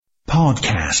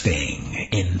Podcasting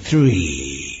in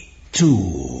 3, 2,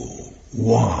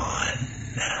 1.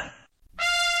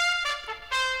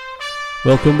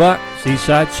 Welcome back,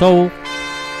 Eastside Soul.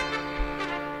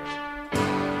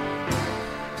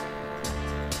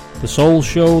 The soul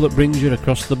show that brings you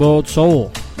across the board soul.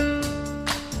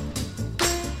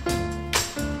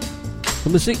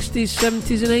 From the 60s,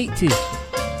 70s and 80s.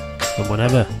 From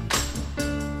whenever.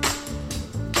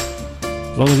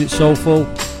 As long as it's soulful,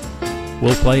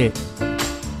 we'll play it.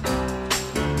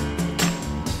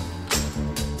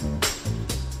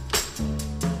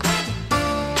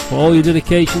 For all your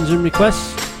dedications and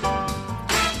requests,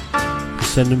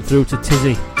 just send them through to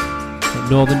Tizzy at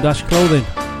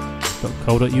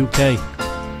northern-clothing.co.uk.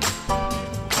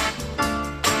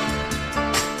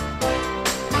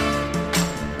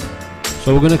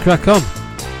 So we're going to crack on.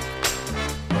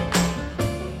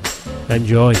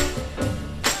 Enjoy.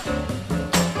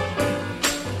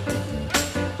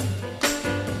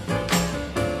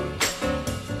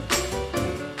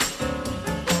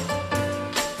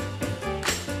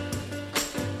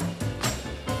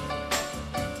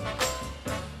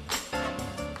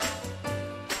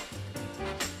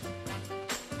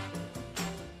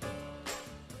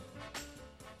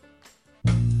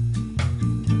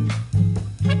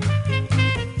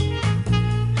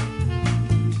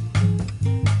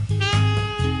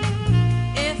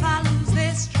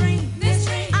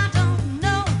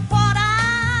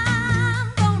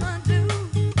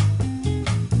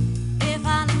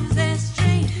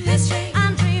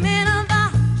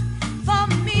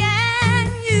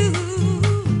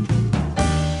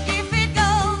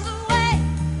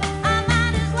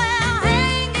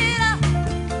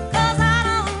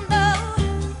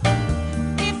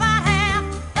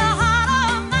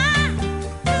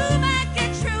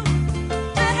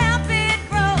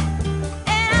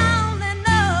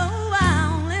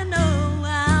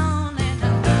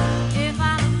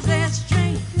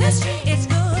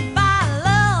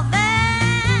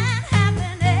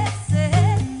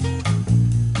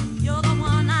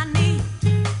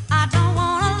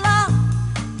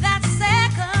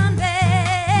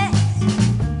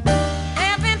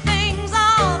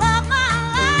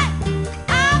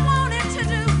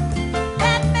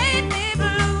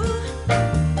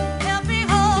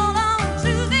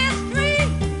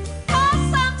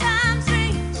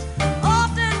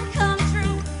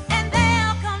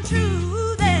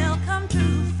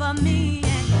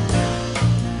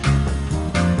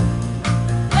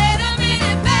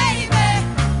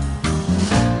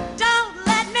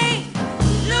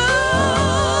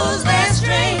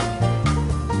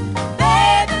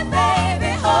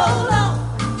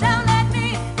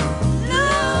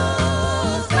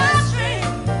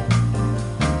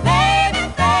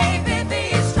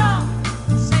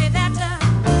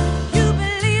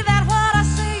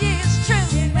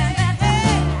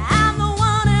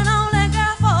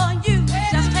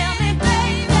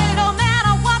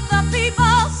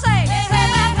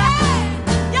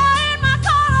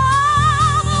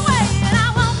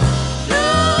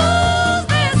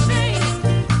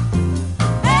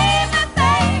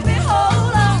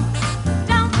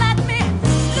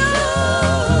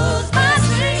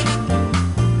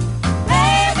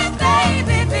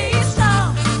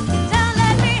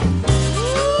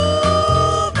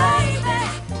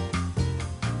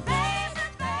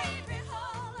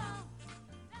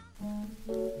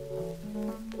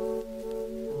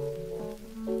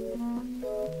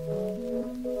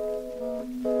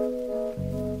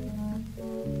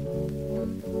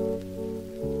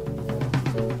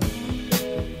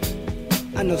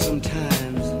 I know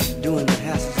sometimes doing the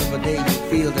hassles of a day you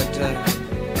feel that,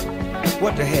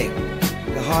 what the heck,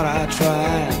 the harder I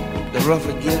try, the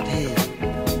rougher it get, hey.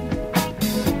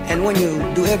 And when you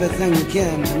do everything you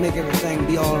can to make everything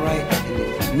be alright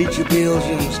and meet your bills,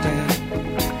 you understand,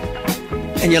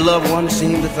 and your loved ones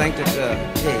seem to think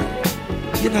that, hey,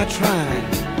 you're not trying,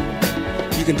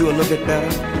 you can do a little bit better.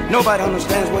 Nobody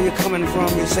understands where you're coming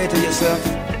from. You say to yourself,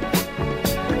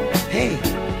 hey,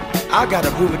 I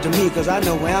gotta prove it to me because I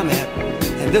know where I'm at,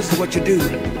 and this is what you do.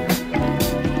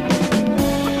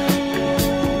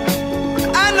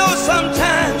 I know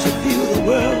sometimes you feel the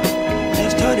world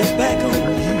has turned its back on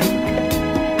you,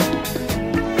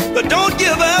 but don't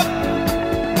give up.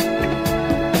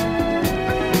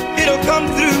 It'll come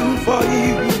through for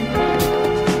you.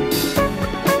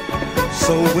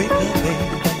 So wake up, baby.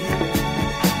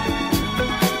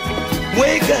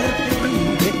 Wake up,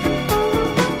 baby.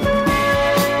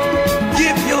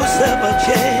 Give yourself a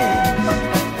chance.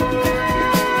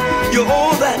 You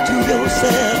owe that to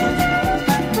yourself.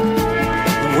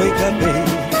 Wake up,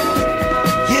 baby.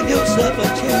 Give yourself a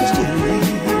chance to live.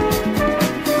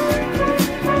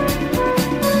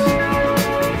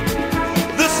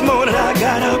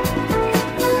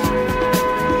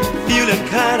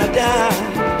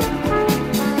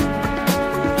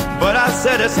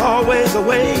 there's always a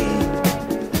way.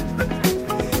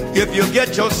 If you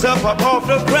get yourself up off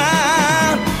the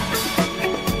ground.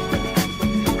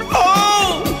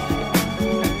 Oh,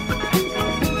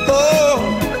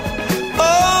 oh,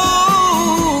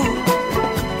 oh,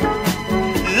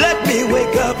 let me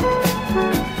wake up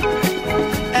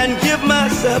and give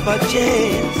myself a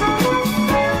chance.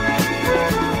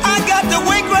 I got to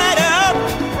wake right up,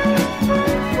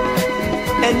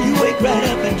 and you wake right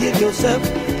up and give yourself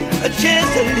a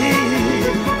chance to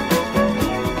live.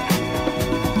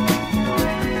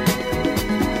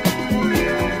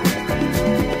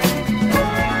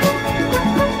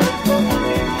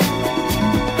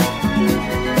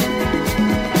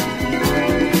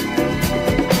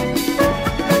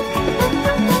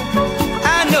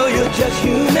 Just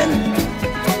human,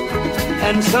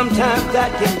 and sometimes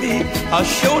that can be a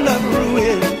sure enough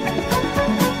ruin.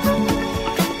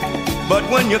 But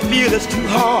when you feel it's too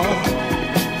hard,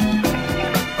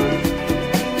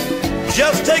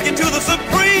 just take it to the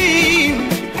supreme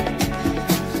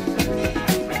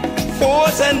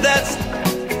force, and that's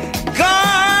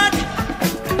God.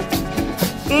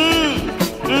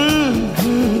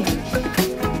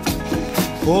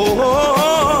 Oh,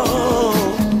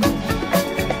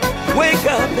 wake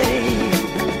up, babe.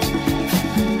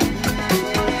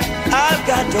 I've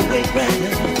got to wake right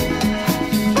up.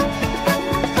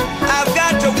 I've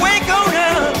got to wake on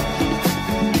up.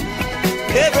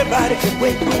 Everybody should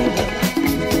wake on up.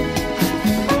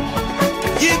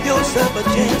 Give yourself a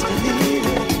chance to live.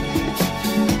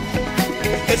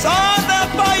 It's all there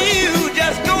for you.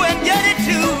 Just go and get it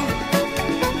too.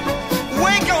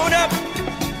 Wake on up.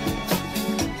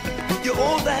 You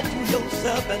owe that to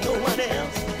yourself and no one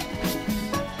else.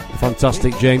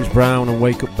 Fantastic James Brown and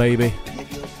Wake Up Baby.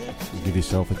 Give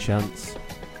yourself a chance.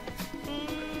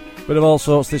 Bit of all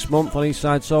sorts this month on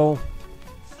Eastside Soul.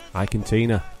 Ike and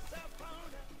Tina.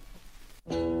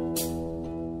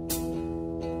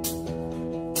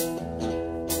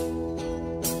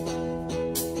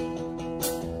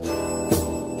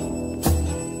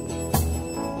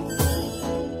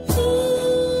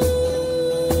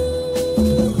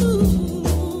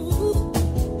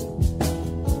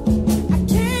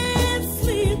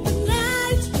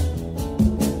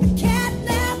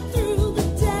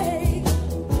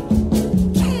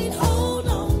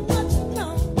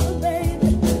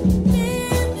 Baby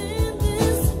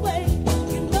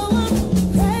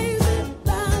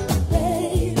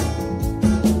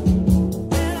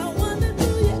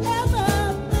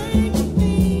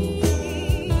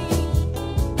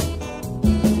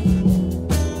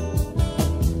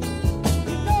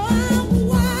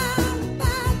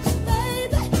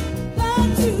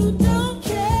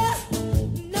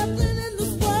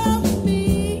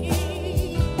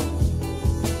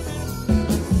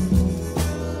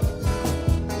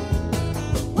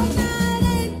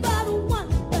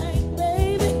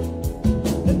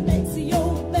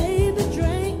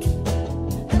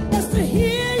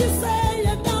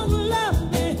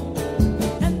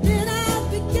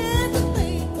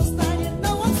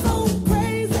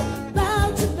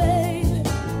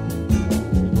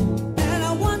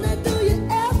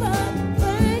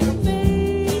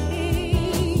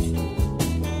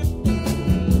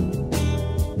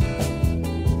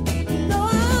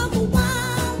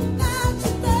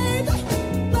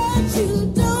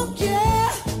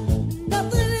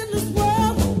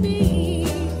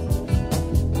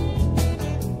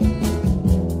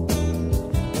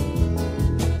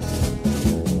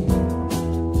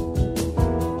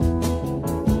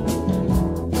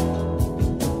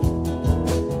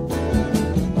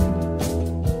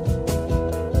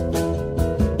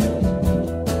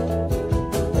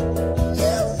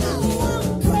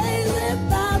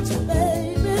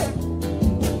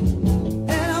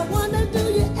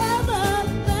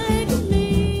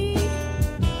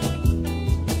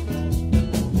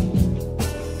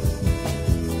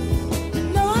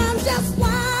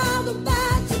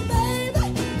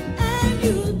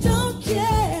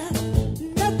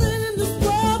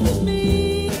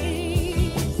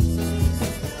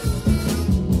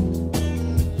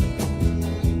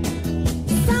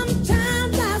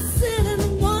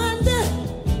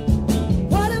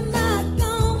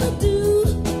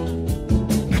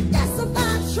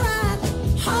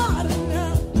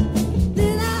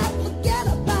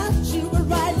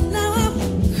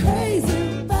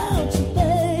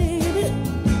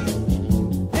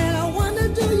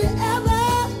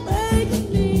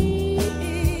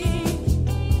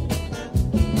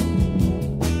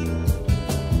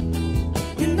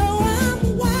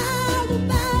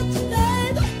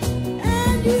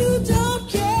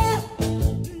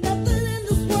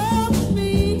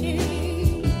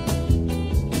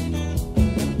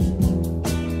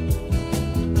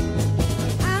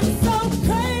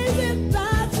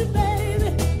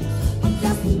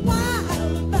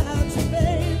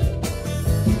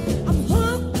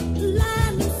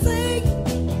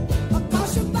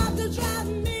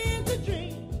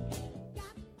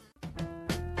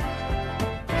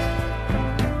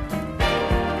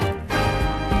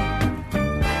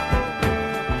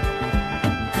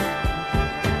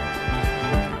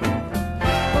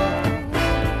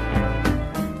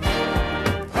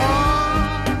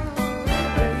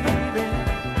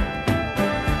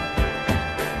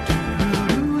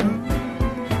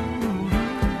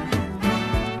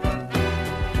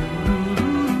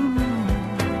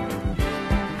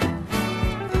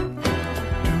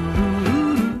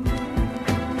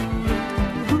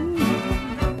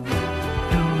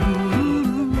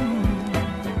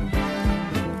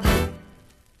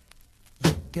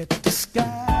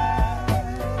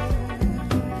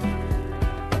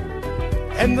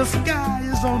sky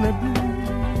is only blue,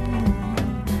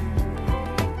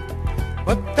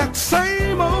 but that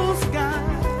same old sky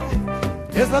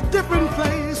is a different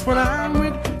place when I'm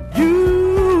with you.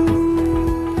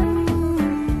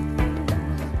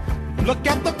 Look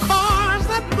at the cars,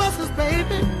 that buses,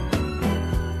 baby,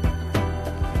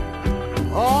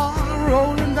 all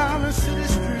rolling down the city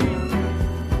street.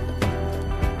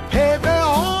 Hey, they're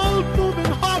all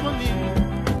moving harmony.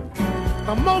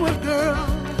 The moment, girl,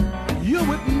 you're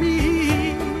with me.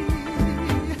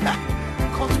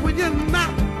 'Cause when you're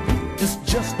not, it's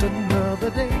just another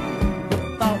day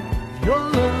without your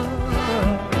love.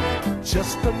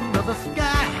 Just another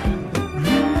sky.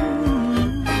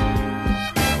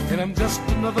 And I'm just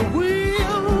another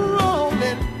wheel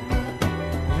rolling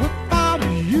without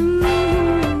you.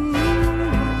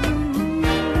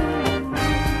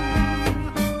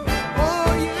 Oh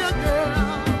yeah, girl.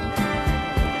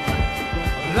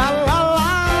 La la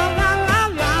la la la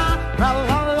la la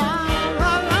la la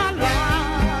la la la.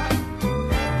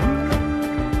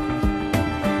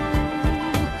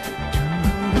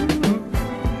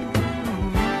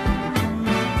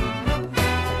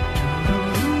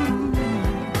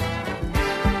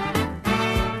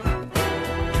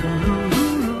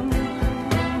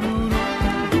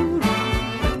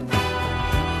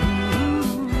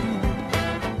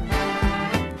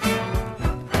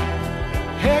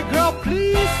 Hey girl,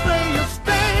 please say you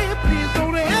stay. Please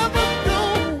don't ever go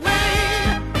away.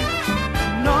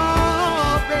 No,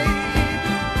 baby,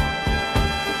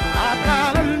 I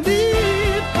gotta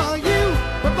leave for you.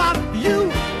 Without you,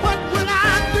 what will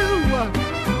I do?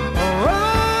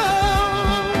 Oh,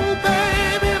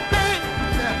 baby, baby,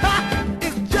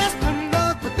 it's just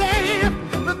another day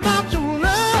without your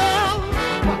love.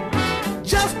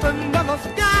 Just another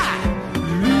sky.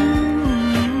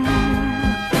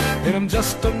 And I'm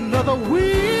just another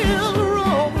wheel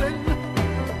rolling,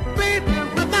 baby,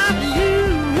 without you.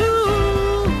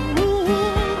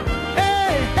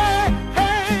 Hey, hey,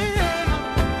 hey.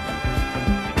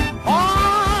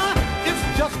 Oh, it's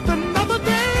just another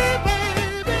day,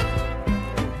 baby.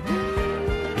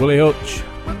 Willie Hutch,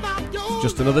 Without your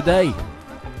just another day.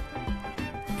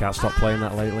 Can't stop playing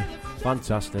that lately.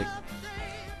 Fantastic.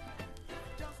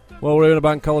 Well, we're in a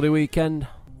bank holiday weekend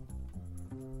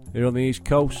here on the East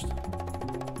Coast.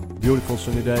 Beautiful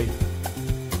sunny day.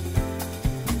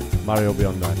 Mario be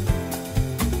on deck.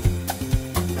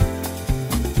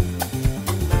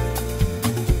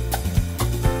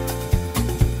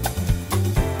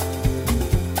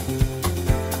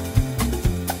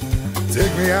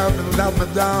 Take me out and let me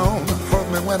down, hold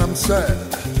me when I'm sad.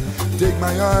 Take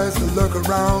my eyes to look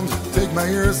around, take my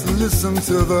ears to listen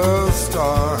to the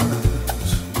stars.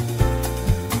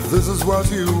 This is what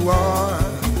you are.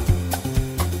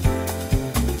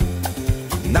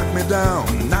 Knock me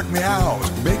down, knock me out,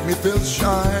 make me feel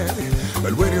shy.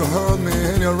 But when you hold me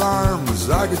in your arms,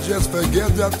 I could just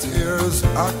forget the tears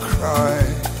I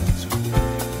cried.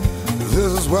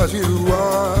 This is what you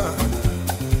are.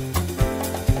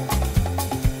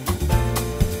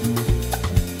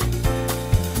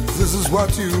 This is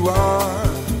what you are.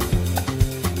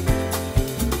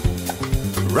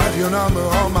 Write your number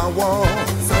on my wall,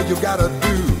 say you gotta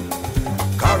do.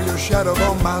 Carve your shadow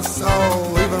on my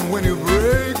soul, even when you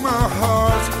break my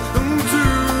heart in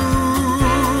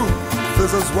two.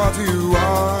 This is what you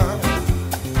are.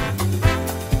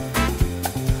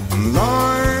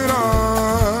 Light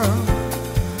up.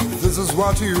 This is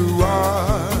what you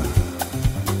are.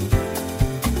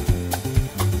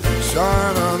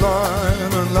 Shine a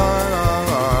light, a light, a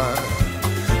light.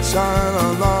 Shine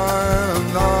a light, a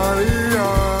light,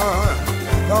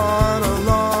 light, a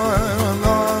light, a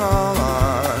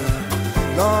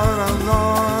light, light, a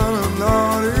light, a light,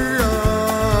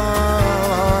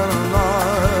 light,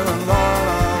 a light,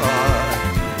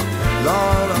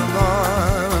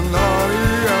 light, a light, a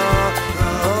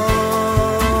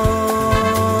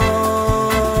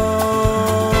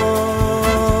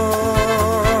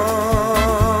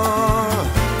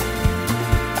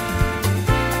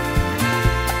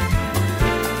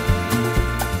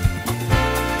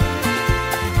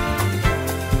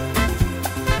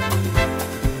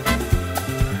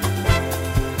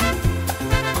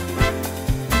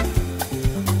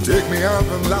Take me up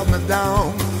and let me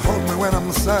down, hold me when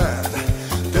I'm sad.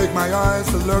 Take my eyes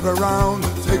to look around,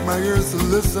 take my ears to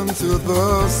listen to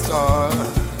the stars.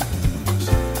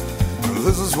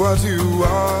 This is what you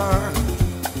are.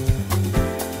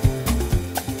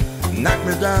 Knock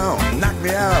me down, knock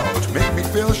me out, make me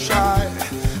feel shy.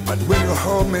 But when you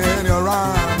hold me in your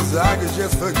arms, I can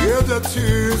just forget the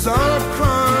tears I've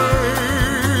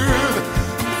cried.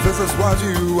 This is what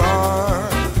you are.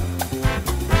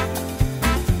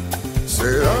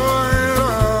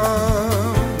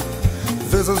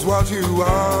 what you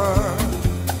are.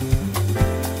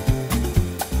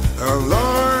 Lord,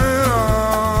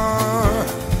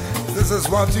 this is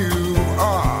what you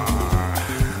are.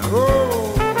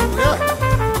 Oh, yeah.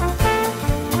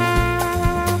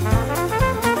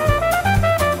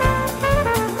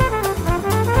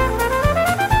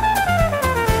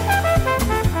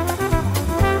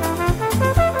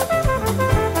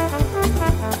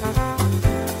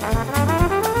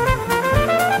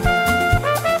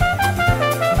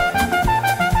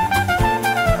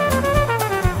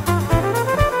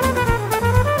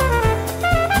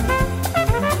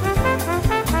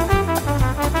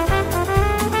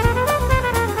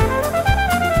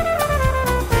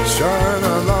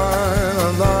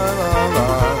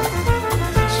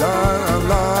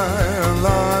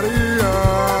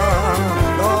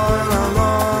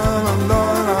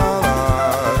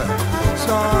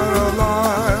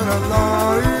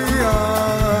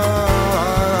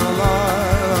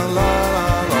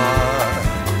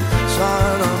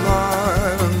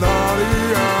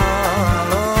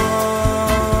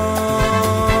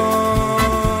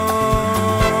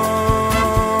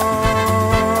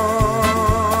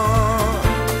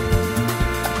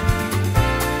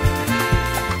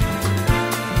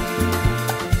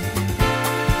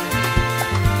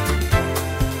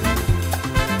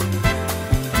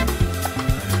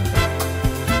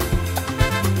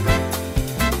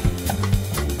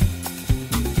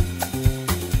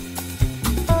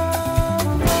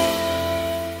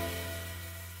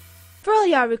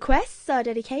 Your requests or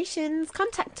dedications,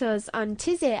 contact us on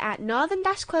Tizzy at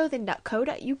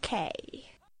northern-clothing.co.uk.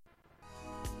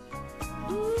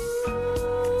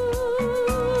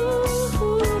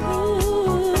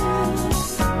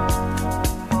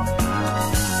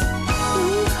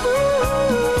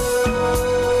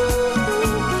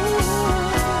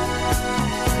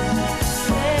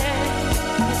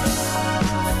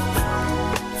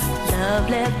 Love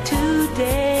left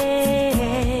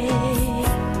today,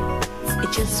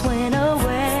 just went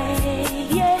away,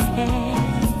 yeah.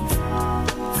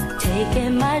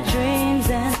 Taking my dreams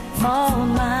and all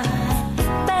my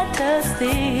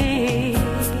fantasy.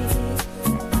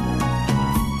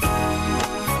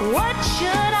 What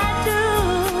should I do?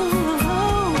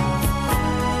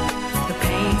 The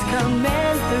pain's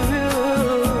coming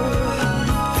through.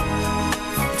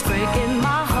 It's breaking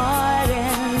my heart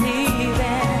and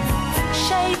leaving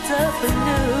shades of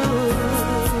blue.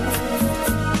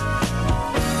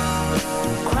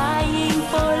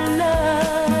 For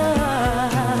love,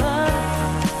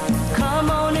 come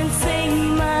on and sing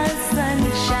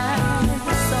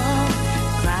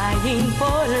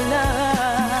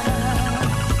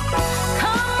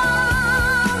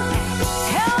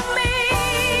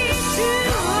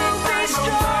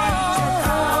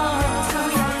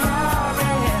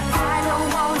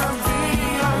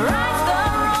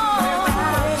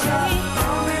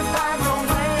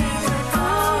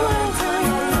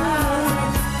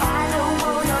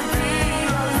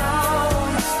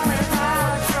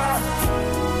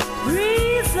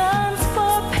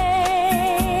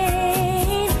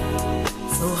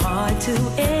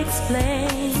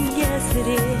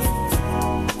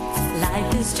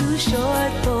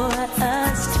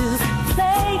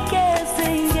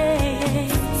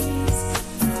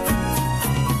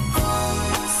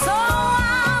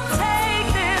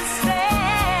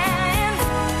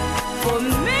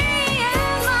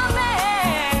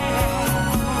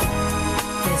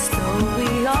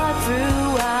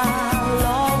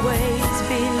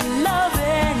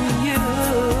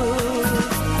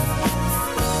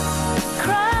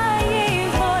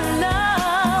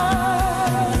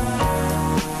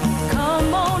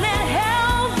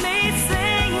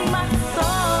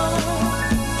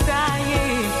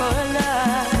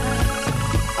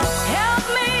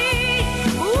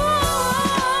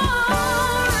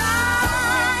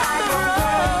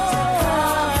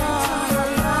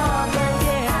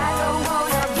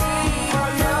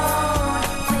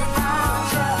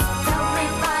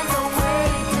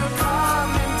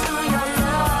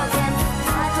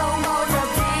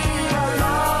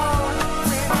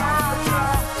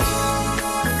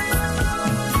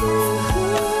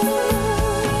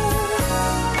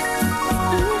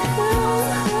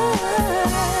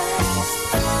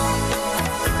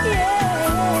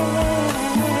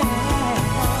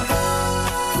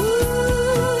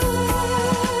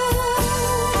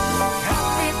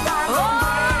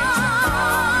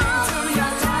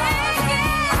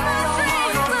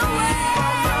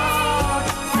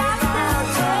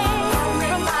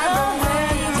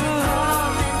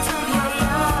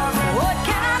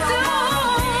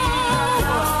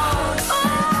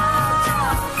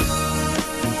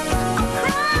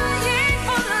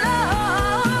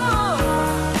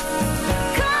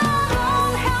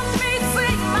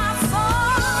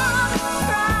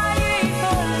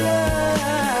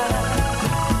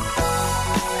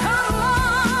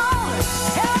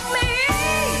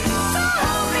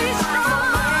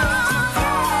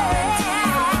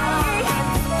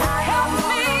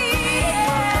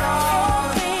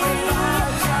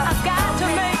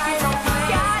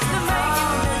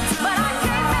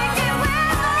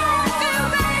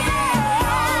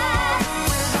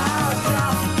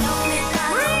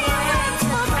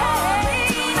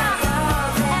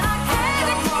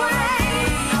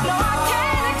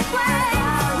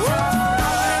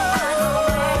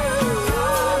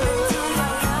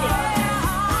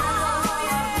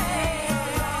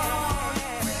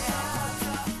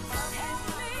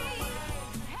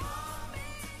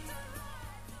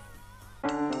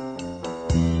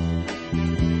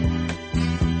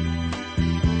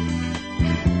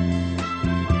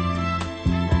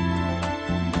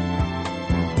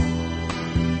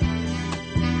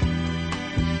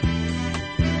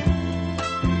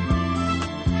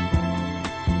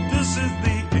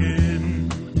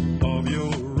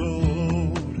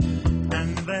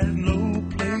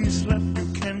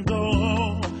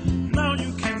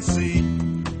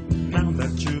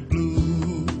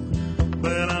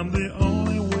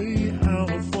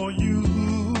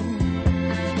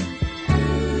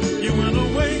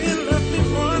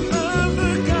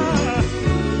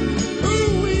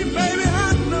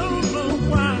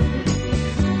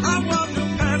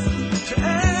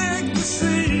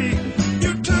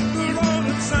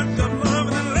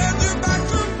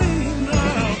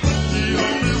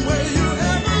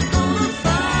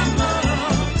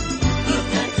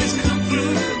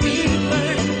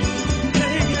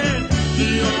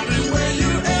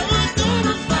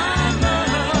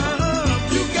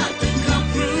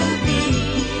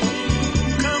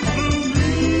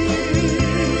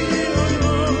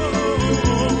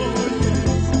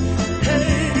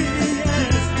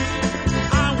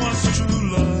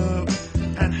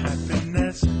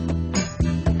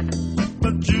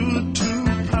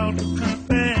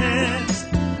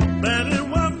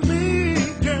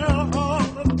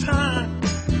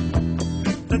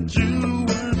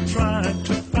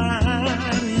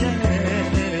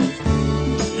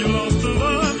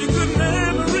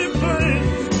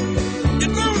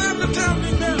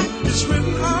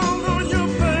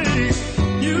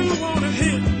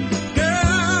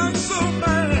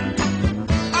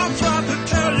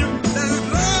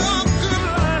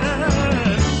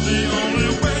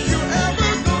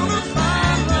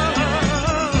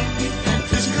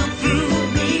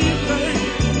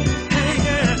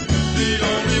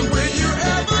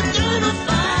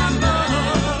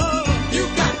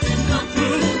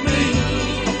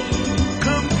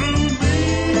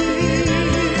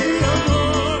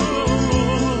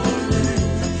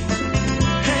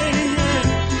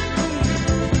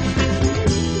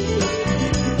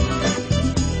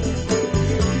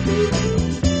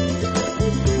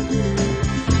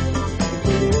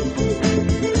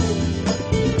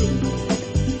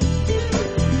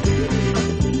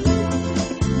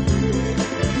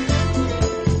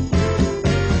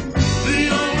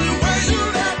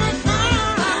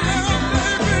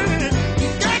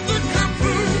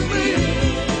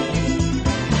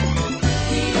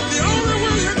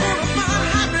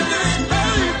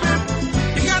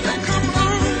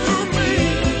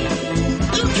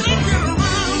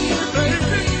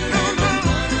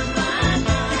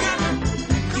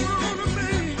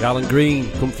Alan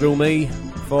Green, Come Through Me.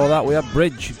 Before that we had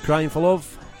Bridge, Crying for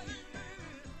Love.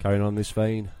 Carrying on this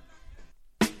vein,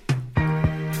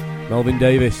 Melvin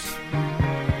Davis,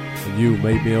 and You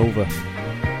Made Me Over.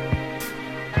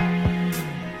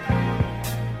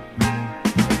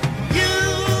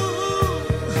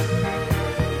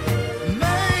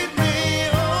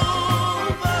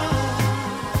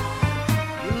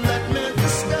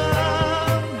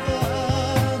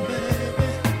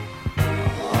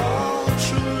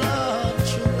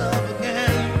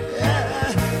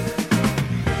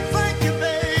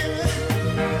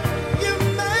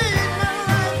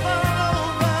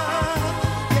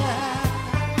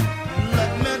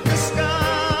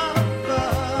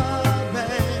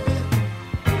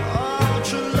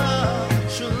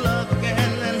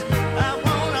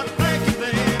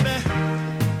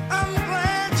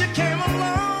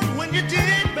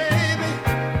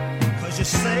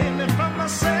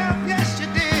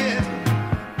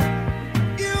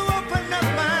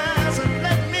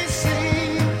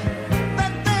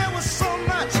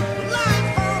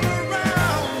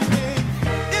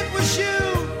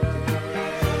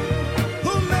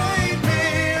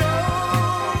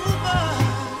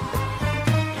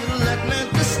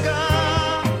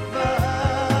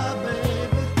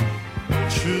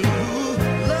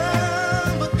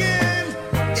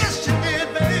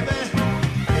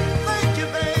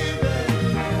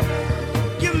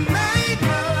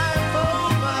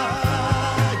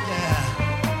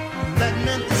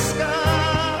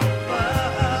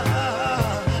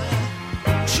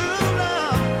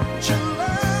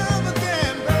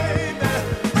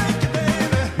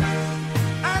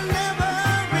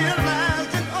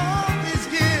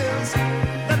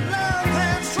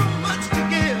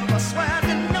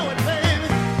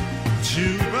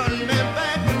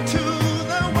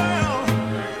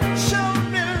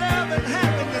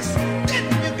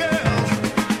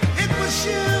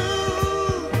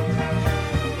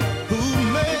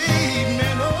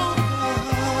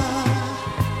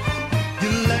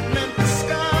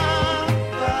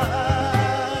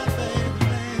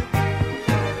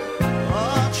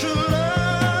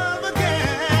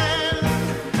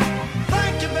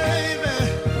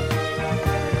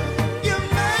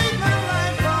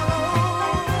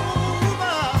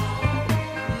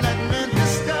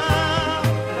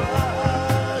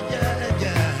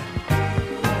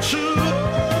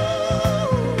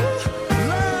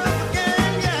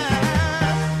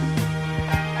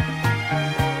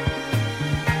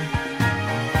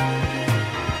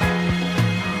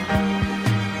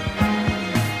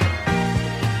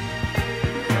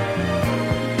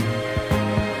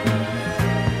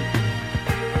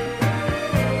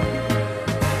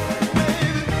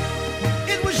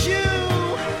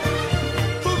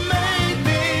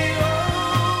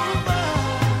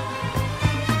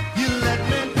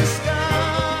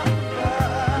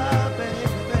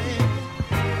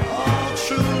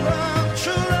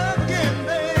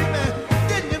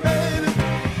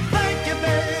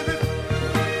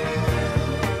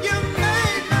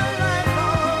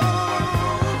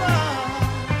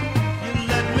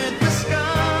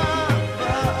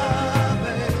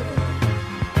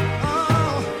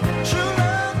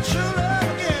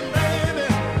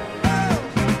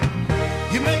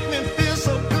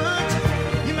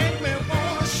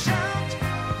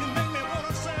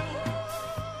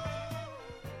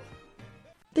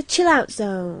 Chillout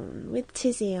Zone with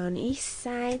Tizzy on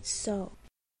Eastside Soul.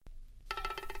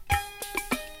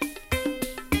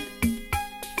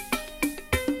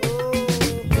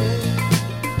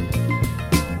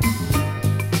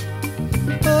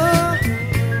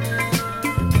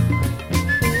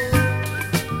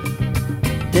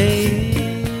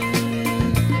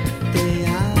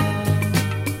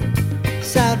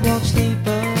 Sidewalk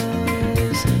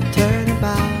sleepers turn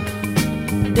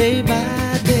about day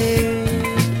by day.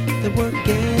 The work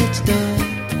gets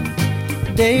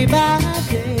done day by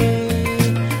day.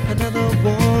 Another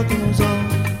war goes on.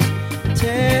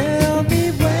 Tell me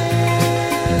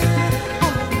where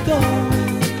I'm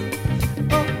going.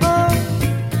 Oh, oh,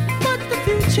 what's the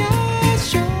future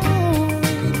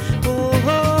showing? Oh,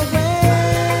 oh,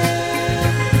 where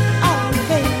are we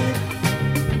headed?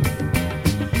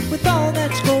 With all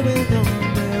that's going on,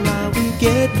 where are we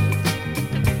getting?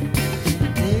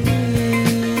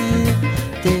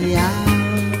 Day out,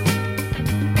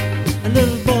 a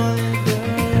little boy and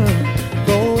girl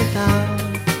go without.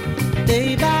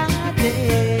 Day by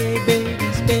day,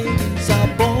 babies are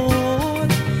born.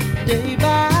 Day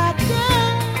by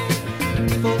day,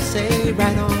 people say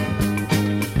right on.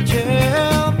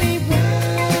 Tell me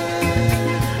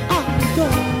where I'm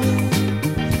going.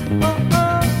 Oh,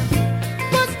 oh,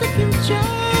 what's the future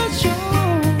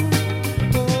showing?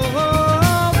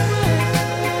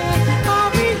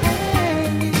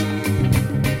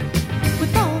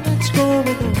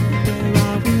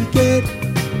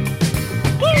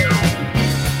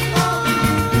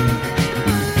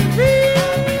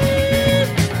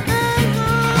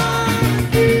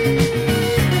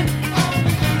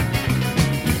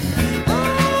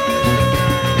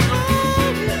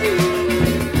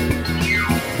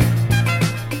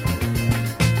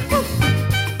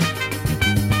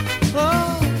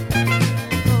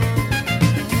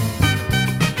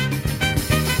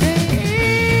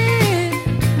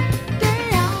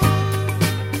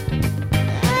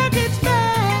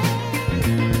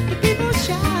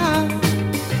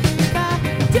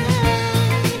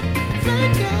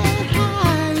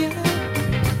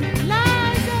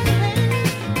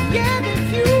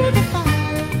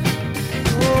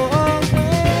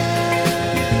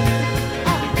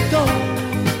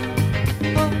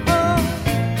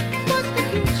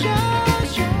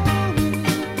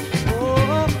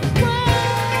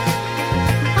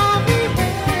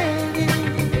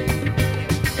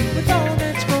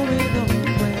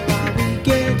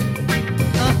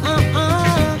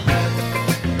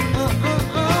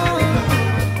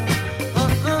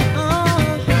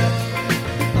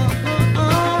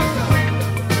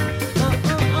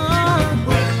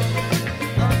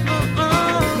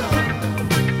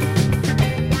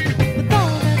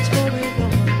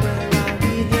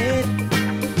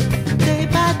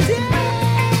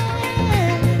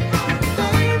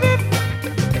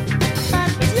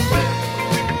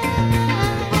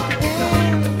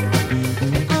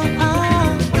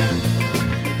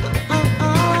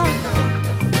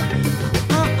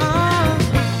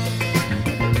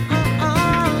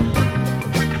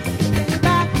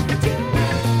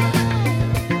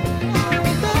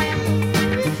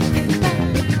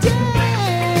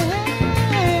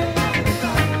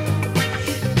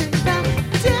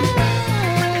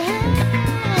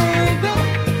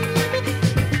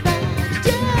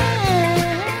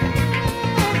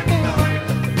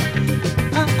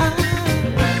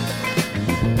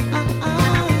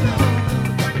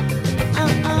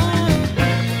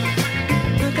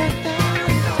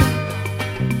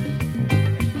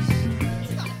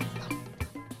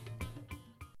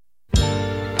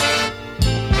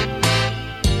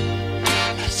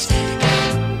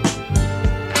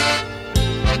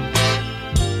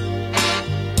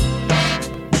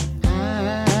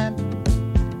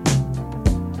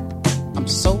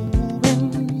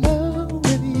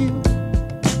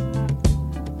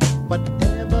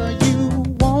 whatever you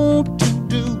want to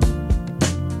do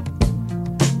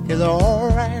is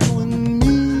alright with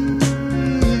me.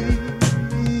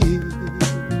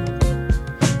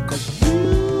 'Cause you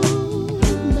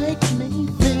make me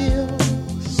feel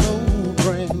so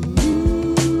brand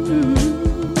new.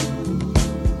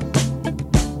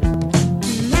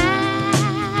 And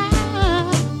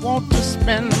I want to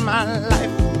spend my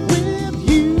life with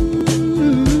you.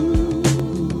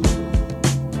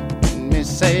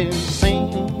 Same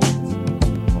scenes,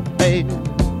 oh baby,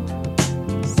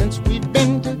 since we've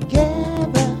been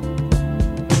together.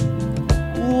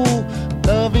 Ooh,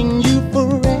 loving you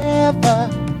forever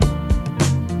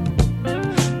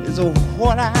is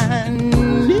what I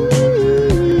need.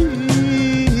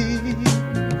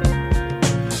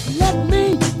 Let me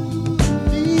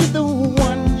be the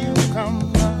one you come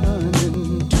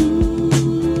running to.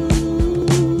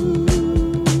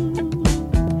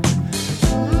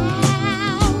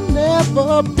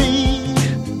 Never be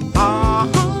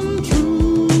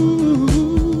untrue.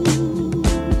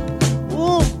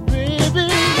 Oh, baby,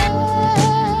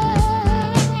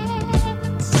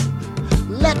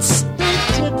 let's stay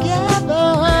together.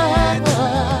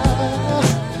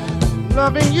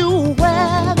 Loving you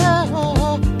weather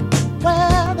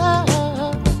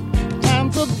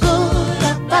times are good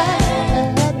or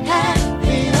bad,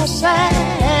 happy or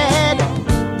sad.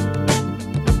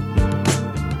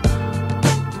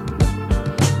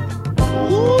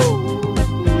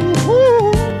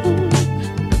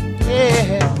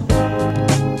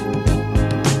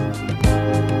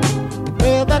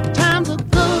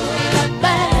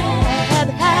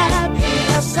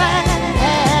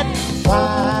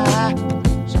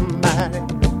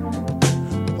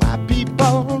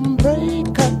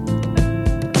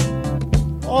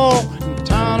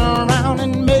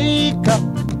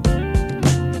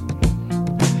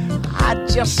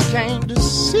 Just came to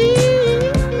see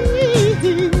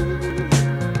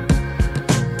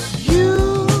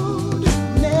you'd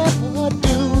never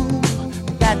do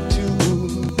that to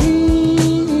me,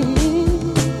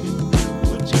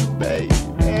 would you,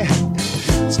 baby?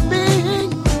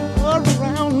 Spinning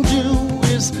around you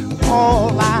is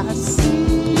all I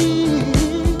see,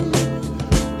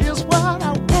 is what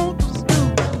I want to do.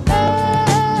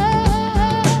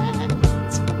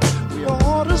 We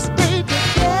ought to stay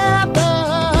together.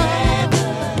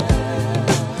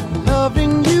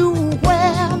 Loving you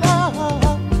weather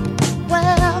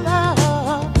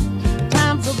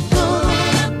times are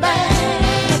good,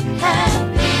 bad,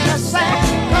 happy or sad.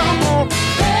 Come on,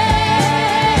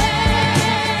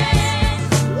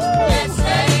 let's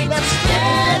stay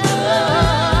together.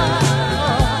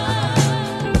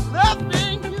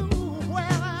 Loving you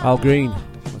weather. Al Green,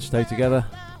 let's stay together.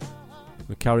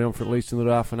 We'll carry on for at least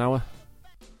another half an hour.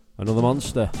 Another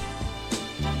monster.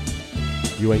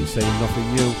 You ain't saying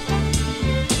nothing new.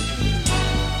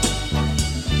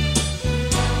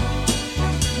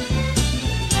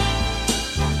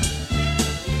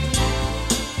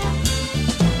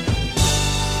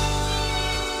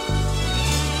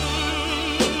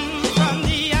 From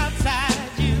the outside,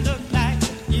 you look like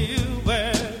you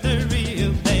were the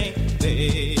real thing,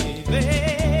 baby.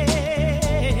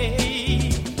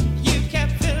 You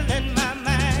kept filling my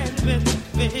mind with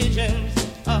visions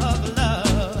of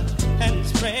love and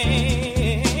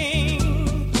spring.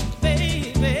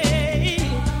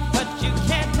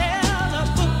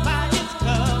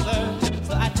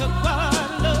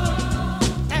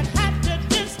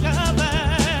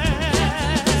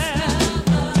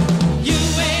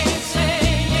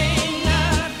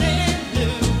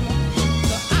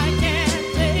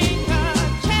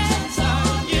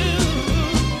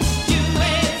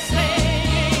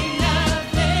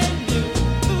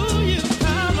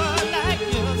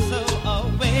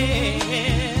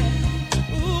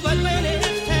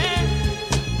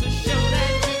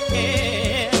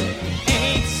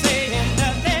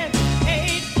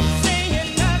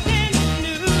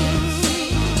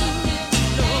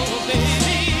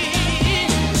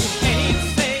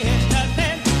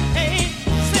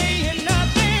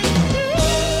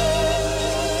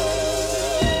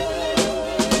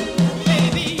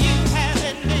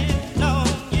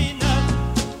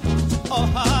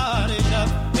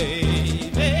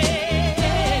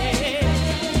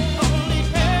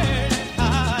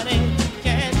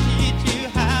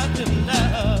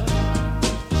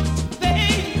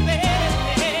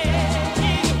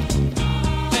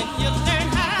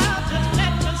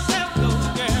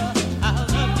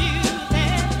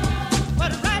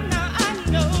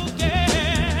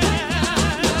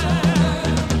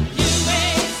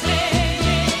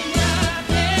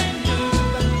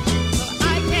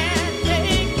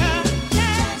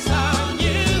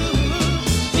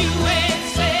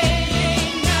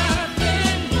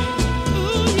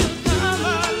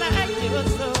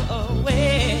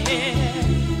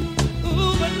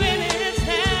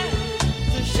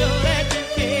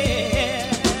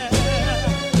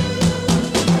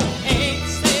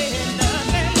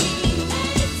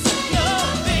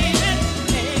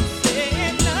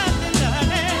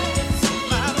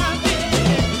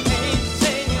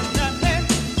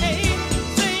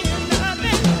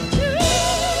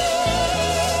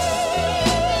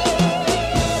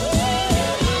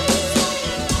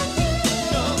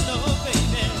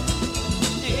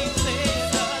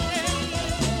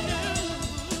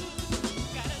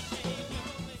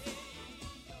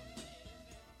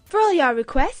 For all your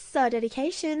requests or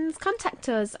dedications, contact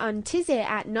us on Tizzy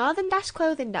at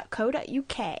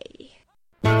northern-clothing.co.uk.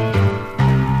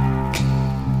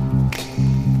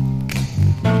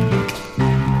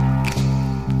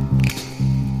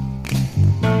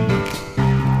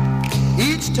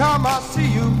 Each time I see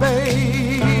you,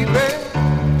 baby,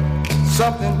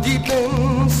 something deep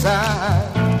inside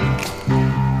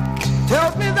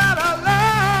tells me that I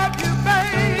love you,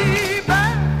 baby.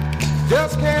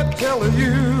 Just can't tell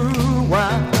you why.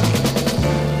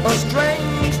 A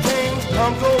strange change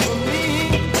comes over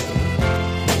me.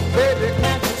 Baby,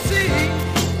 can't you see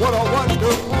what a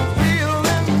wonderful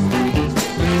feeling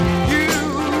you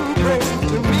bring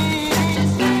to me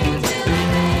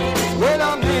when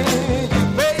I'm near you,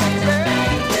 baby.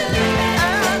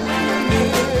 And when you're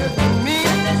near to me,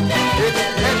 it's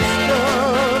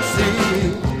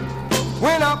ecstasy.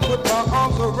 When I put my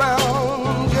arms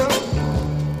around you,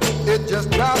 it just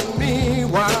drives me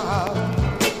wild.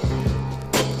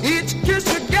 Each kiss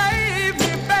you gave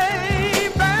me,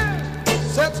 baby,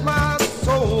 sets my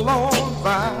soul on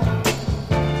fire.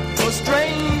 A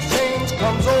strange change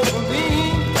comes over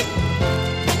me.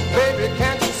 Baby,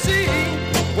 can't you see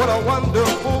what a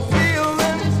wonderful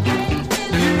feeling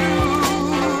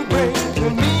you bring to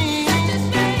me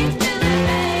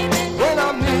when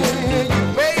I'm near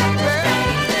you, baby.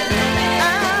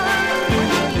 And when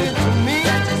you're near to me,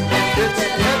 it's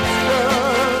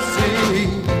ecstasy.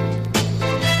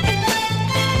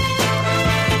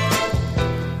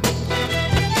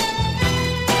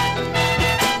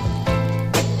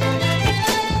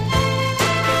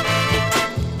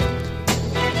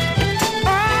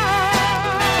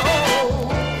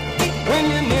 When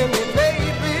you're near me,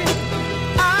 baby,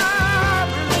 I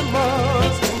really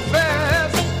must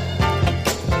confess,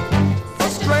 a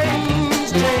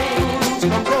strange change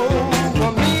comes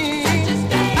over me.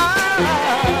 I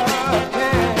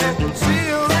can't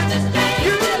conceal it.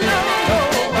 You know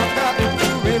I've got to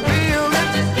reveal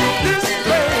it. This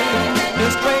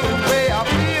strange way I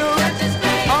feel it.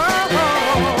 I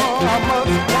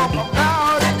must talk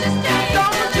about it.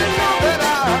 Don't you know that I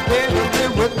can't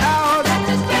live without it?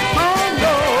 Oh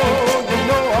no, you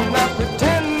know I'm not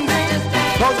pretending,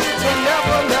 'cause it's a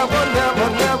never, never, never,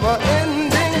 never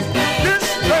ending. This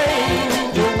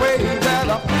strange way that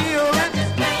I feel it.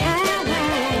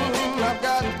 I've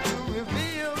got to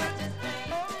reveal it.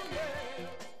 Oh yeah.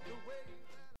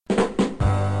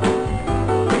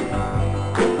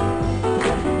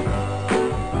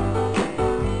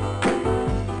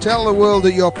 Tell the world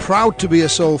that you're proud to be a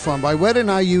soul fan by wearing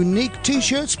our unique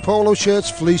t-shirts, polo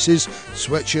shirts, fleeces,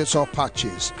 sweatshirts or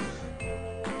patches.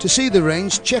 To see the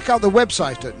range, check out the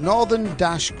website at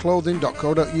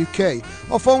northern-clothing.co.uk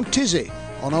or phone Tizzy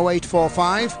on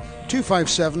 0845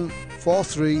 257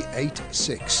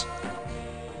 4386.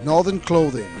 Northern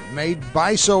Clothing, made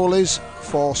by soulies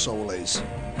for soulies.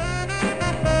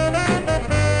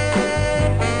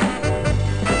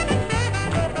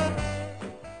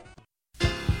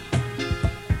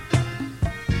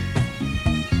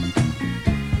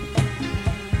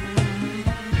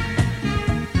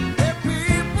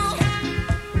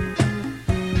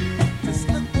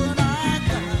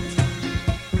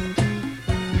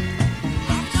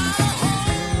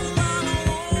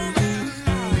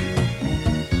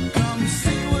 Come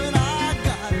see what I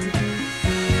got.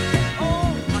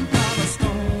 Oh.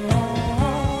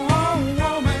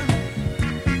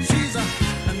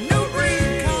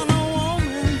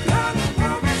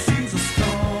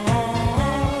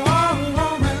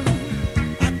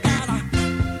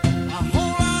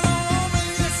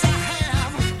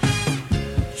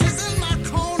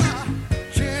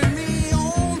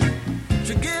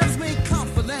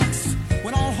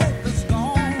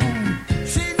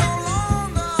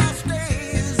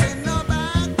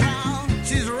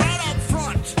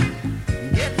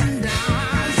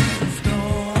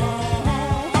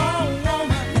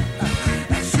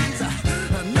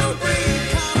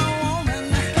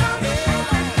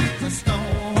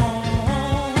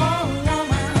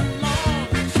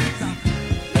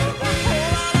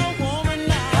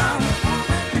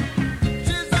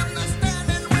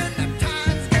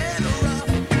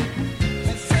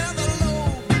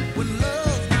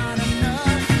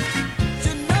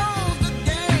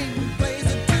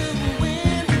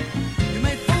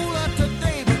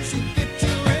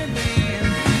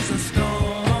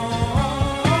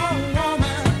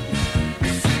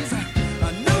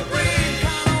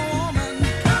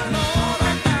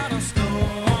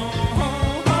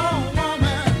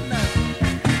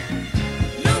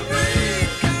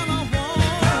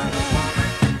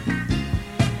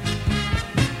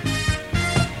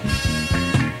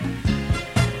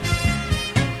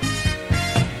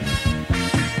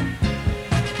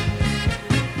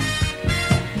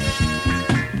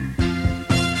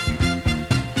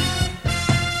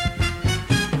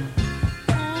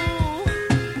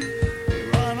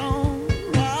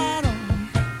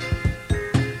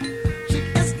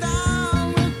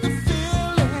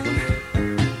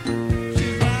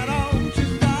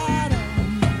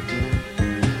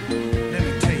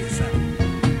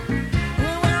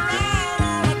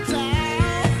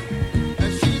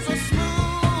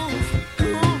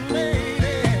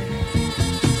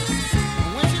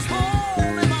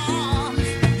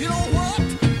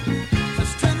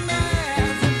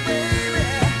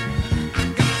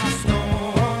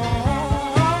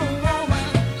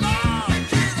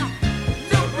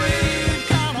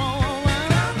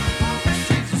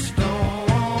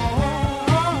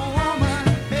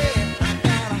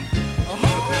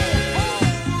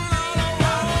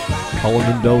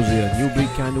 Holland and Dozier, New Breed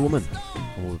Kind of Woman.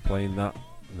 And we'll be playing that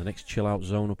in the next chill out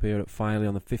zone up here at Filey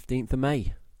on the 15th of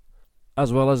May.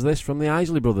 As well as this from the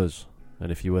Isley Brothers,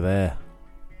 and If You Were There.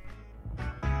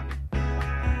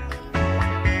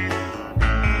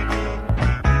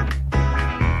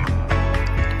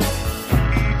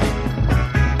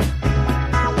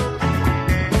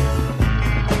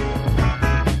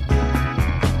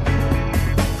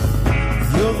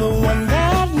 You're the one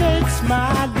that makes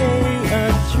my day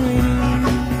a dream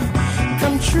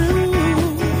come true.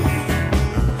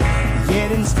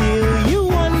 Yet and still you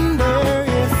wonder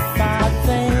if I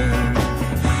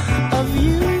think of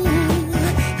you.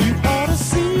 You ought to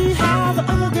see how the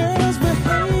other girls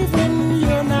behave when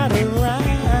you're not around.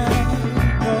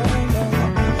 Oh, no.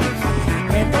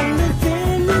 And only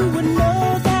then you would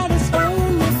know that it's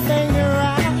only thing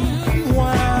right.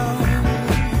 Wow.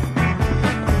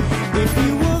 If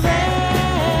you were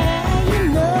there, you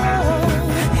know.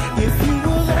 If you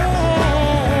were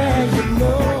there, you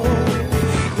know.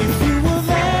 If you were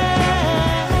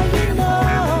there, you know.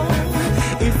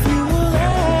 If you were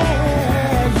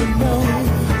there, you know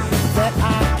that I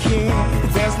care.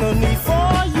 There's no need for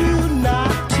you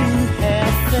not to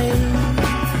have faith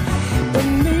in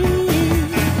me.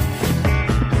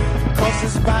 'Cause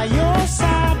it's by your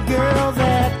side, girl,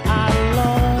 that I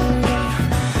long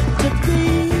to be.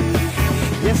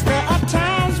 Yes, there are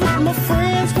times with my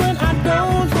friends when I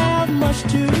don't have much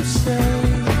to say.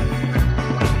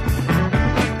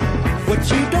 What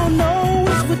you don't know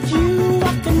is with you,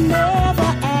 I can never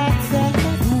act that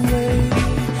way.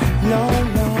 No,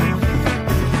 no.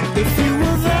 If you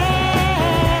were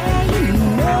there, you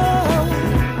know.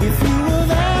 If you were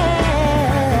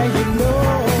there, you know.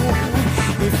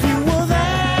 If you were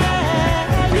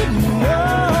there, you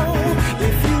know.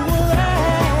 If you were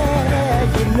there,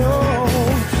 you know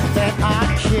that I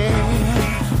care.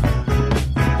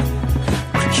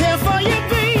 I care for you,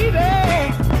 baby.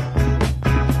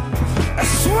 I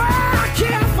swear I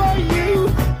care for you.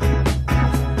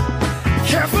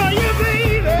 Care for you,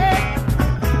 baby.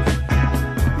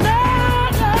 No,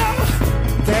 no.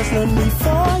 There's no need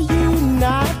for you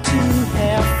not to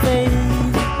have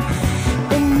faith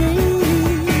in me.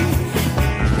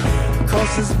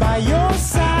 'Cause it's by your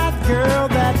side, girl,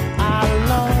 that I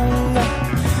long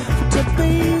to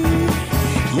be.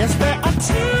 Yes, there are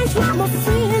times with my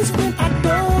friends when I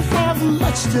don't have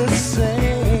much to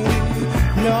say.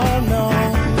 No, no.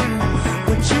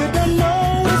 What you don't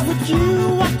know is with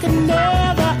you, I can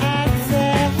never act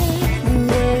that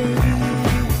way.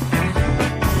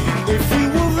 If you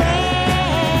were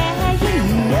there, you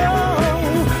know.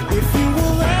 If you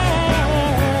were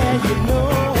there, you know.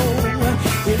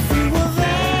 If you were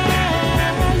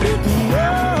there, you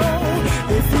know.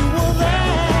 If you were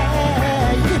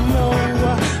there, you know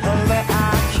that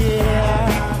I care.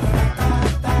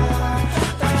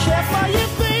 I care for you,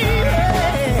 baby.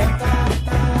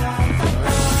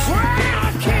 I swear I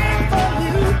care for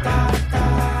you.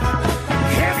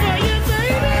 Care for you,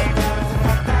 baby.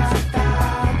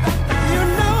 You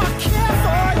know I care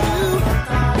for you.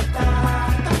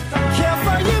 Care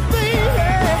for you,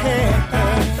 baby.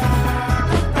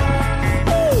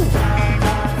 Ooh.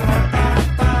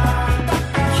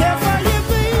 Care for you,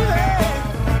 baby.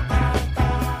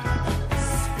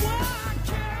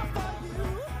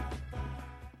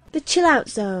 The Chill Out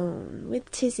Zone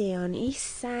with Tizzy on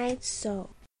Eastside Soul.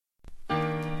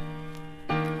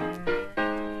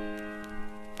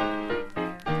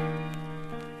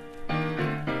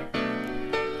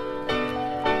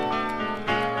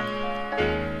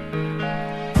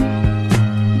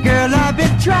 Girl, I've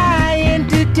been trying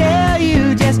to tell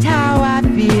you just how I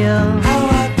feel.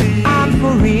 I'm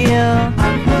for real.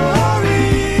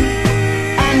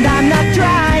 And I'm not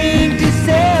trying to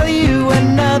sell you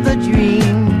another dream.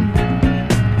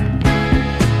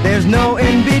 There's no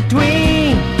in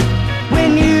between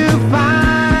when you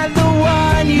find the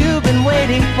one you've been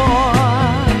waiting for.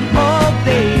 Oh,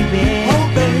 baby.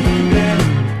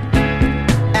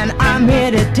 And I'm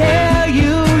here to tell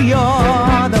you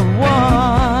you're the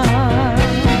one.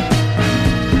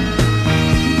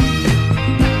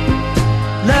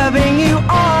 Loving you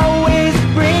always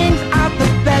brings out the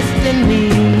best in me.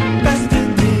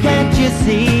 Can't you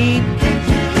see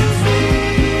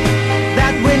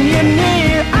that when you're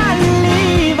near, I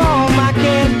leave all my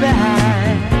cares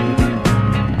behind?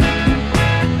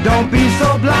 Don't be so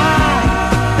blind.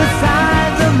 The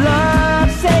signs of love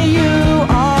say you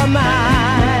are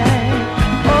mine.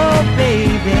 Oh,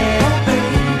 baby.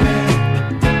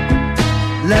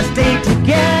 Let's stay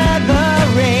together,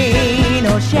 rain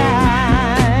or shine.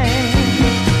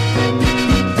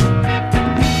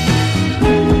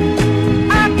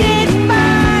 I can't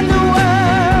find the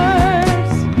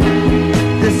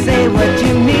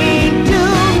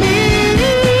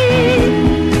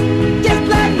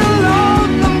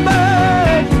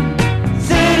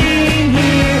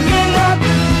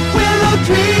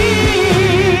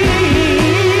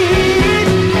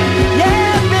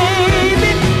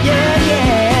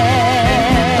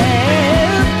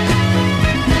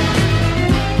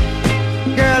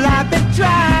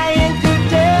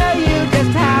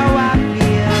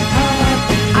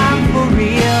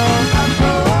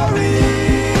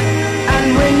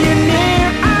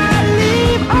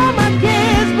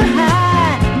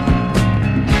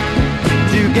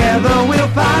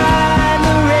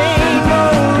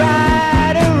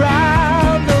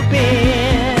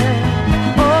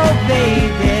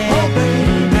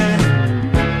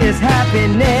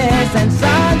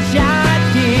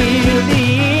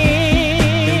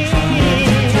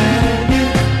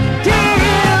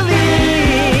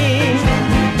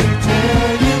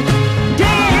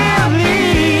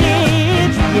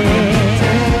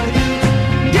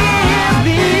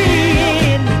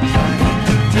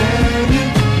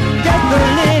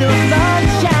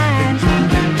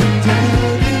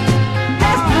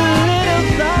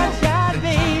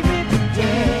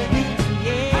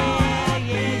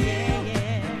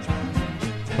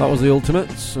That was the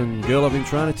Ultimates and Girl I've Been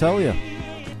Trying to Tell You.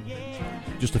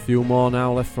 Just a few more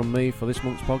now left from me for this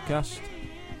month's podcast.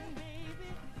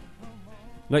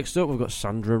 Next up we've got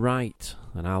Sandra Wright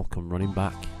and I'll Come Running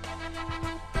Back.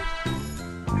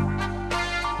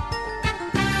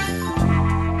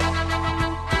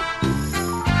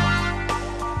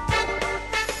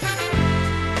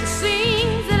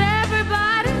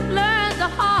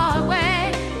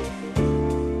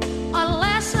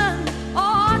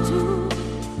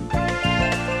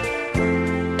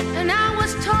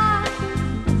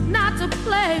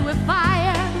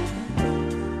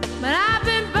 But I've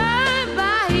been burned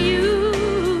by you.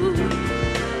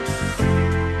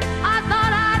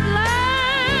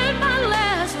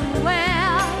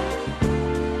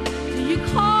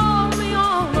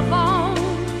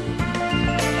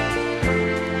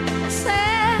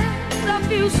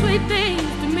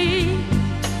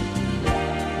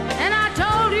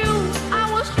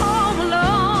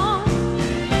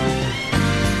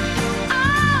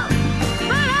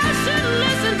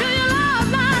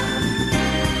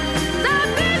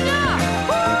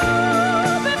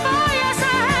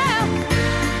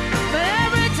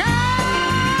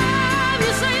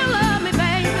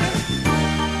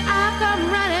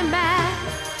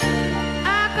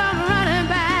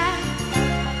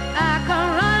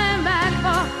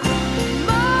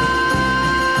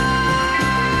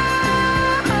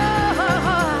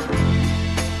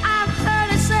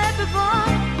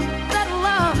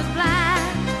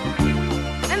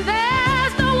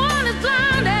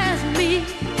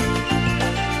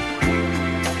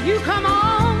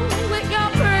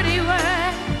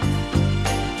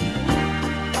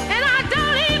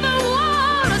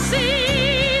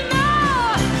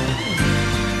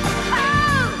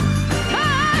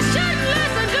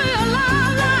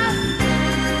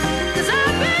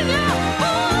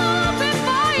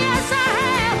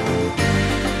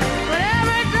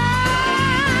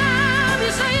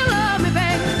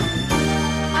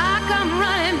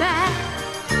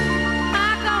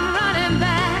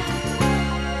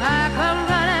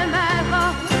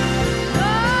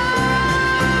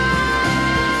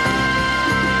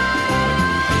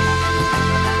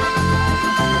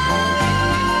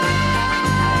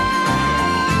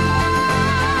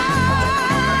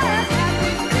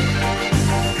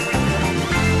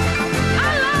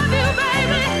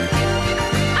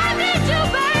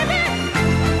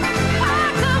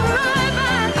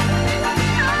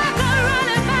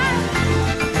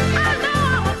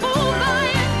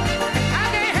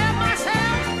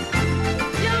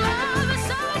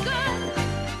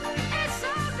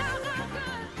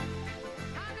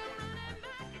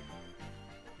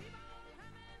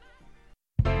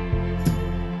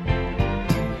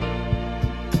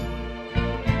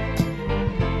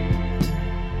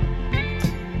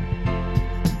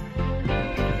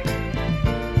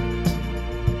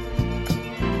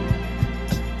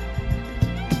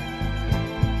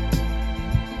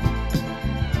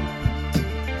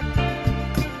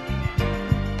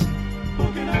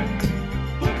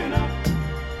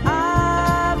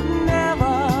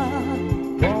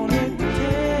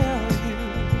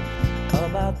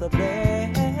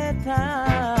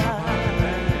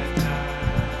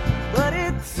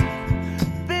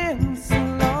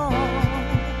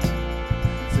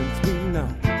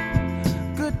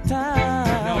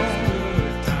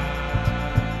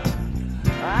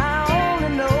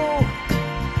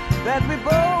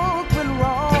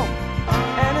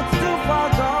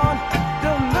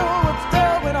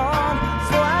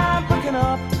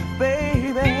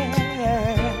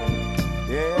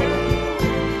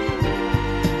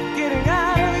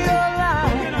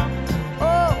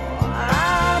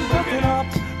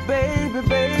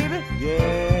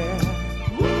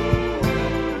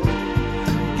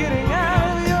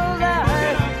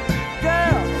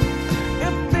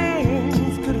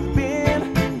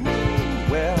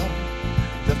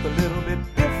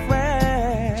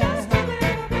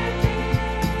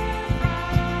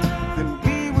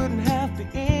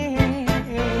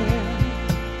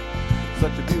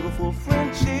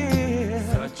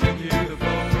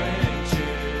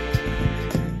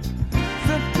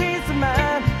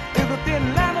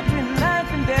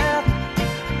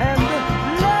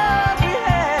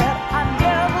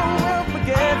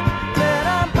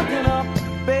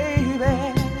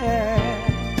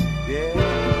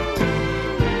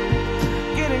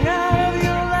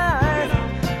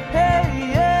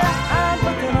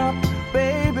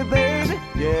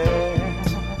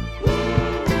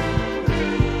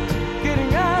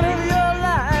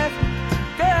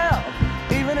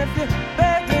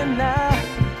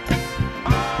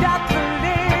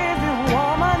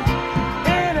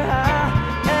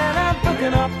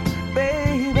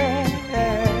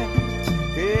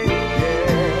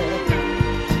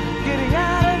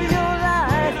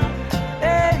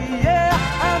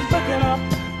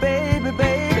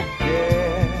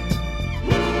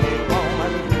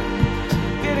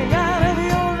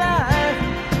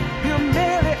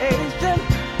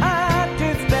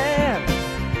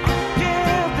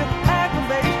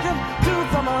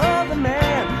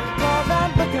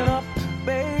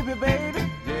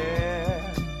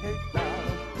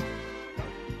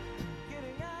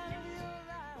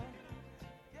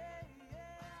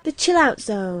 The Chillout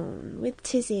Zone with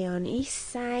Tizzy on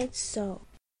Eastside Soul.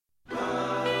 Girl,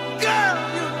 you've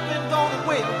been gone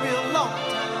away a real long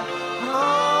time.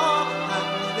 Oh, I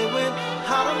really went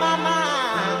out of my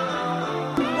mind.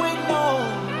 Wait, no.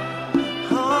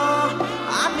 Oh,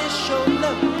 I miss your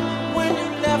love when you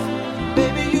left,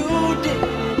 baby, you did.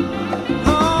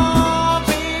 Oh,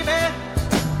 baby,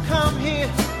 come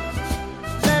here.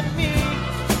 Let me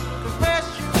caress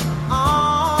you.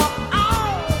 Oh,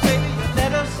 baby, your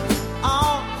letters.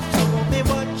 Oh, show me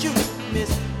what you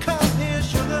miss. Come here,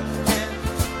 sugar, and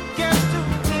get to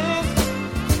this.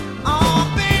 Oh,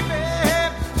 baby,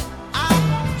 I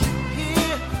want you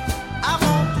here. I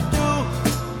want to do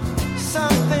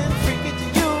something freaky to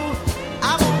you. I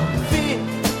want to feel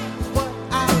what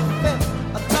I felt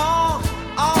along.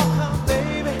 Oh, come,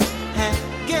 baby, and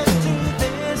get to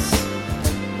this.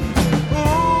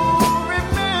 Ooh,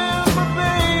 remember,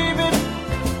 baby,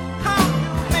 how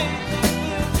you made me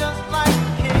feel just like a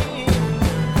king.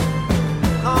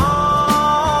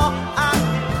 Oh, I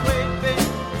can't wait, baby.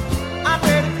 I'm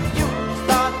ready for you to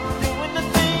start doing the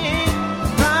thing,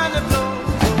 trying to blow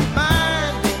your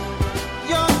mind.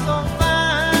 You're so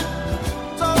fine,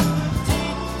 so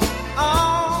petite.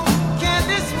 Oh,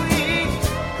 candy sweet.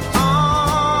 Oh,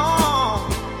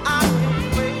 I can't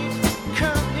wait.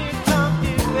 Come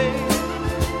here, baby.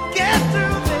 Get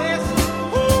through this.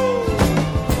 Ooh,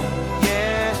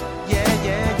 yeah, yeah,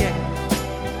 yeah, yeah.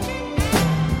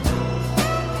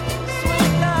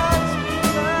 Sweet love,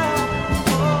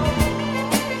 oh,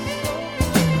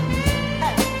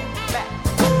 hey, back.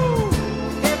 Ooh,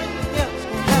 everything else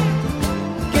will have to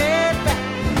get back.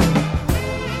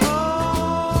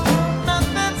 Oh,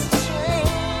 nothing's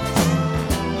changed.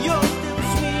 You're still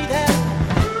sweet as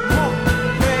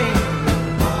morning rain,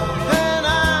 and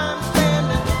I'm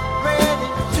standing ready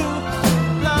to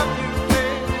love you,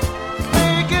 baby.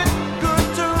 Make it good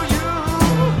to you.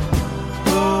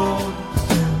 Oh,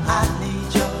 I need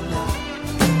your love.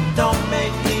 Don't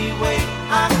make me wait.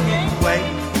 I can't wait.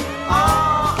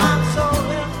 Oh, I'm so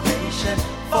impatient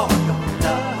for your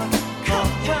love.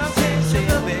 Come here,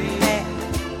 sugar, baby.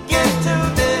 Get to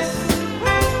this.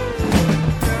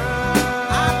 Girl,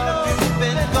 I know you've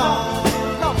been gone a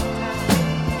long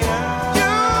time. Girl,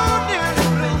 you nearly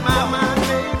blew my mind,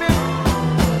 baby.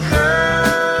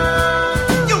 Girl,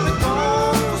 you've been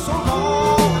gone for so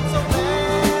long. I'm so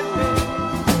glad, baby.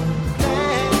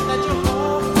 Glad that you're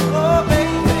home, oh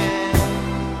baby.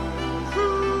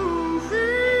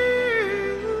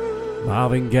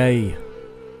 Marvin Gaye.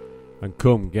 And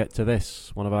come, get to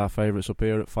this. One of our favourites up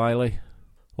here at Filey.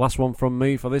 Last one from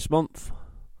me for this month.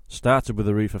 Started with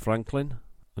Aretha Franklin.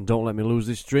 And Don't Let Me Lose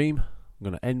This Dream. I'm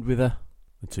going to end with her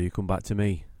until you come back to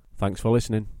me. Thanks for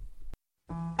listening.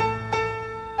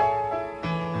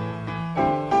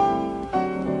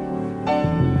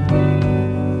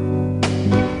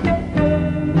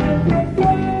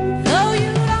 Though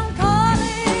you don't call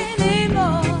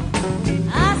anymore,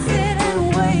 I sit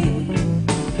and wait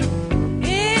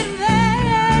in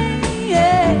vain.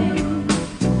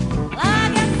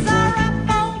 I guess I rap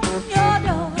on your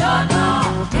door,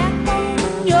 tap on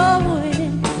your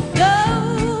window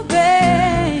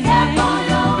pane.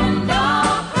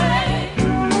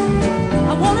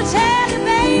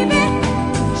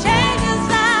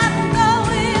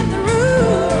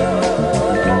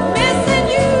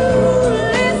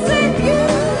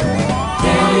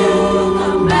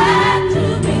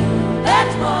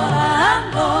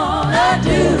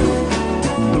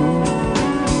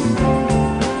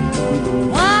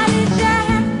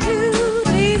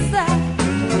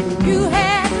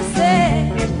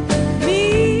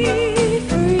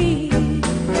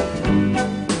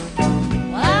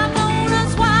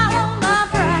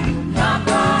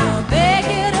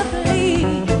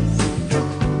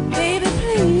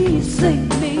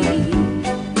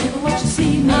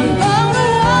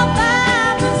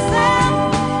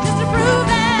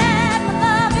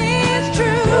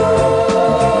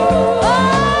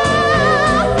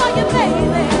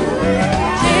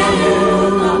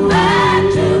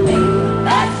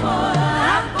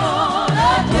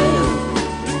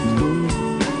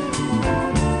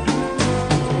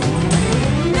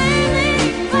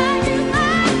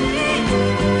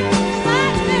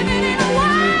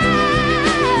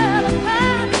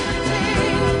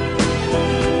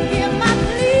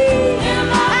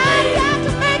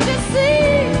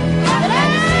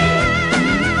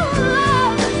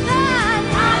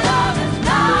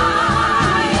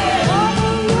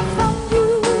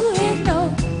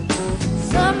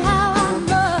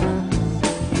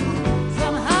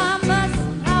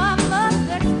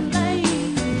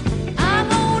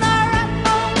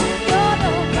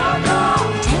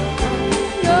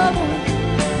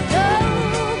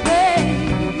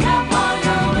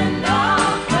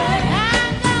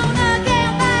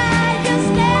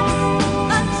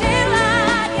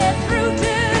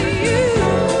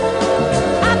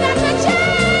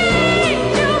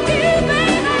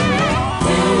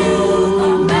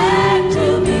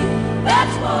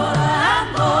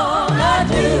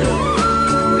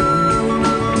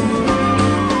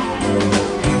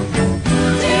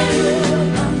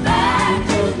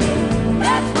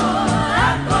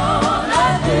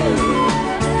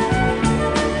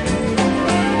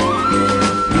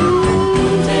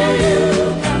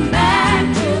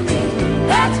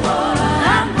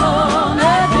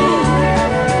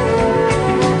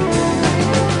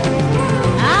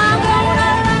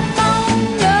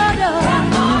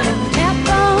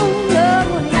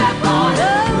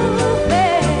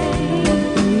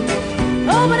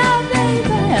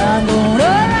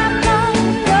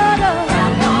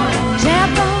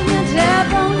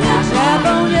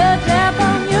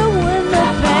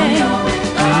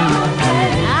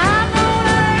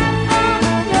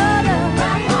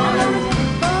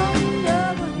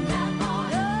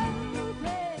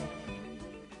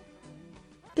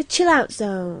 Chillout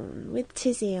Zone with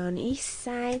Tizzy on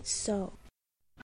Eastside Soul.